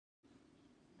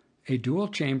A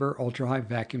dual-chamber ultra-high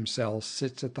vacuum cell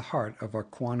sits at the heart of our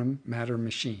quantum matter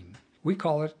machine. We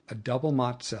call it a double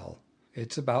Mott cell.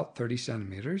 It's about 30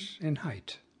 centimeters in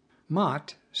height.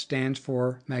 Mott stands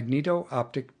for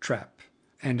magneto-optic trap,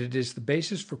 and it is the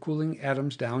basis for cooling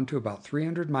atoms down to about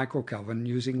 300 microkelvin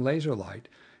using laser light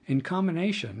in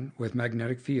combination with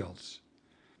magnetic fields.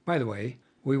 By the way,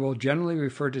 we will generally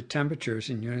refer to temperatures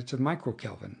in units of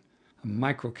microkelvin. A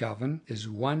microkelvin is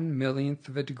 1/1,000,000th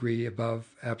of a degree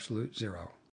above absolute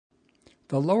zero.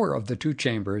 The lower of the two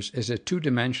chambers is a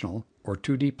two-dimensional, or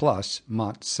 2D plus,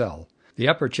 Mott cell. The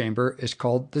upper chamber is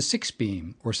called the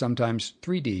 6-beam, or sometimes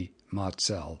 3D, Mott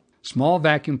cell. Small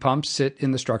vacuum pumps sit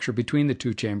in the structure between the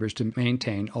two chambers to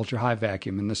maintain ultra-high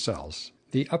vacuum in the cells.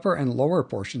 The upper and lower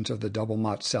portions of the double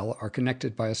Mott cell are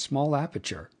connected by a small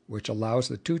aperture, which allows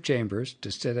the two chambers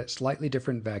to sit at slightly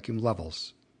different vacuum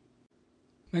levels.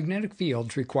 Magnetic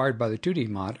fields required by the 2D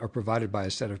Mott are provided by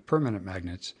a set of permanent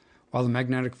magnets, while the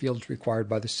magnetic fields required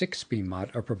by the 6-beam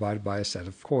Mott are provided by a set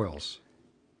of coils.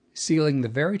 Sealing the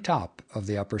very top of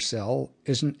the upper cell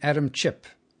is an atom chip,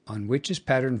 on which is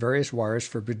patterned various wires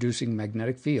for producing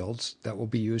magnetic fields that will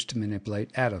be used to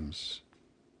manipulate atoms.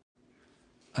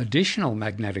 Additional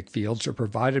magnetic fields are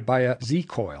provided by a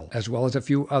Z-coil, as well as a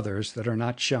few others that are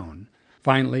not shown.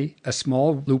 Finally, a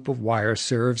small loop of wire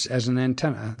serves as an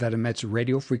antenna that emits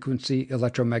radio frequency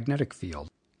electromagnetic field.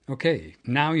 Okay,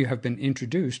 now you have been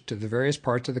introduced to the various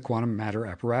parts of the quantum matter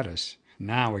apparatus.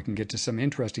 Now we can get to some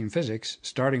interesting physics,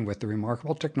 starting with the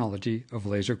remarkable technology of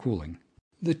laser cooling.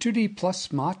 The 2D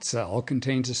plus Mott cell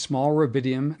contains a small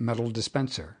rubidium metal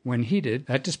dispenser. When heated,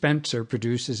 that dispenser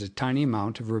produces a tiny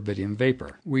amount of rubidium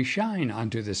vapor. We shine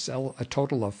onto this cell a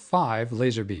total of 5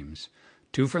 laser beams,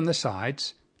 2 from the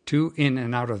sides, 2 in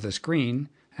and out of the screen,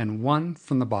 and 1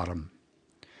 from the bottom.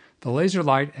 The laser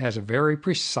light has a very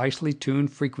precisely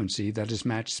tuned frequency that is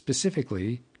matched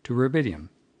specifically to rubidium.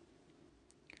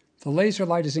 The laser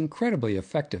light is incredibly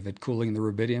effective at cooling the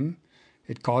rubidium.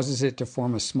 It causes it to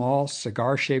form a small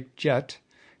cigar-shaped jet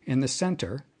in the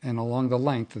center and along the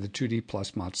length of the 2D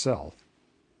plus Mott cell.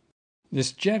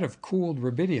 This jet of cooled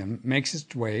rubidium makes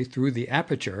its way through the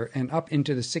aperture and up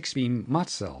into the 6-beam Mott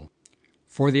cell.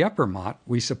 For the upper Mott,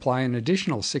 we supply an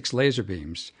additional 6 laser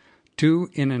beams, 2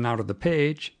 in and out of the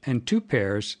page, and 2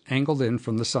 pairs angled in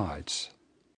from the sides.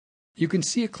 You can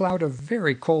see a cloud of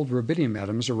very cold rubidium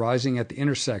atoms arising at the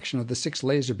intersection of the 6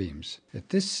 laser beams. At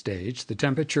this stage, the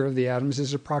temperature of the atoms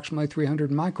is approximately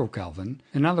 300 microkelvin,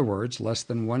 in other words, less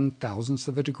than 1/1000th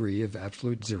of a degree of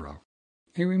absolute zero.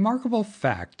 A remarkable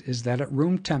fact is that at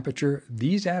room temperature,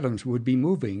 these atoms would be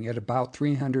moving at about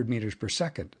 300 meters per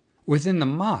second. Within the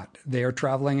Mott, they are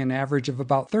traveling an average of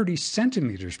about 30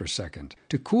 centimeters per second.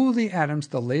 To cool the atoms,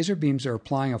 the laser beams are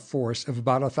applying a force of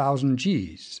about 1,000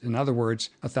 Gs. In other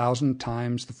words, 1,000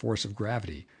 times the force of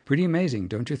gravity. Pretty amazing,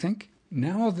 don't you think?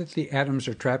 Now that the atoms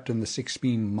are trapped in the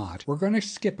 6-beam Mott, we're going to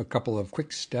skip a couple of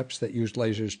quick steps that use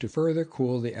lasers to further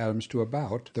cool the atoms to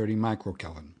about 30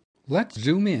 microkelvin. Let's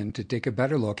zoom in to take a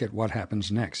better look at what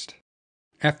happens next.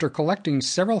 After collecting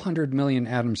several 100 million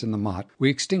atoms in the Mott, we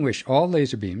extinguish all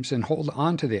laser beams and hold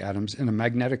on to the atoms in a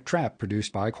magnetic trap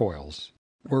produced by coils.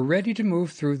 We're ready to move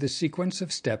through the sequence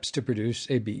of steps to produce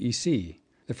a BEC.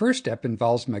 The first step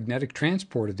involves magnetic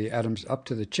transport of the atoms up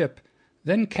to the chip,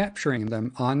 then capturing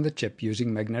them on the chip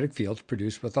using magnetic fields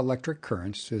produced with electric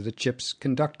currents through the chip's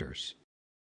conductors.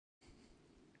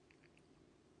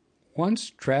 Once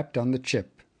trapped on the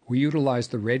chip, we utilize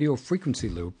the radio frequency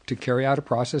loop to carry out a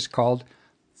process called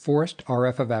forced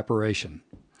RF evaporation.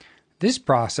 This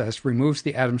process removes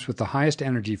the atoms with the highest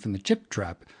energy from the chip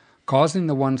trap, causing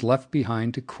the ones left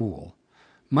behind to cool,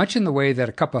 much in the way that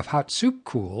a cup of hot soup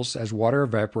cools as water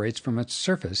evaporates from its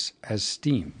surface as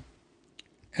steam.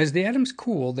 As the atoms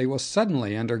cool, they will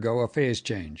suddenly undergo a phase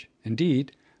change.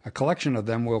 Indeed, a collection of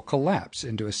them will collapse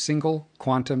into a single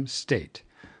quantum state.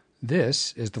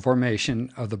 This is the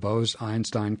formation of the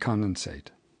Bose-Einstein condensate.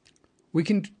 We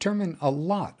can determine a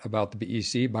lot about the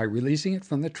BEC by releasing it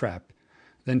from the trap,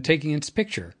 then taking its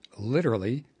picture,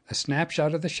 literally a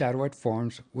snapshot of the shadow it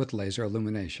forms with laser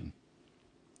illumination.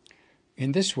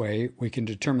 In this way, we can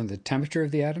determine the temperature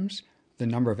of the atoms, the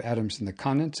number of atoms in the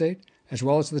condensate, as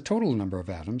well as the total number of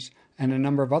atoms, and a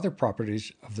number of other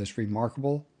properties of this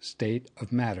remarkable state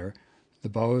of matter, the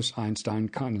Bose-Einstein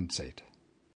condensate.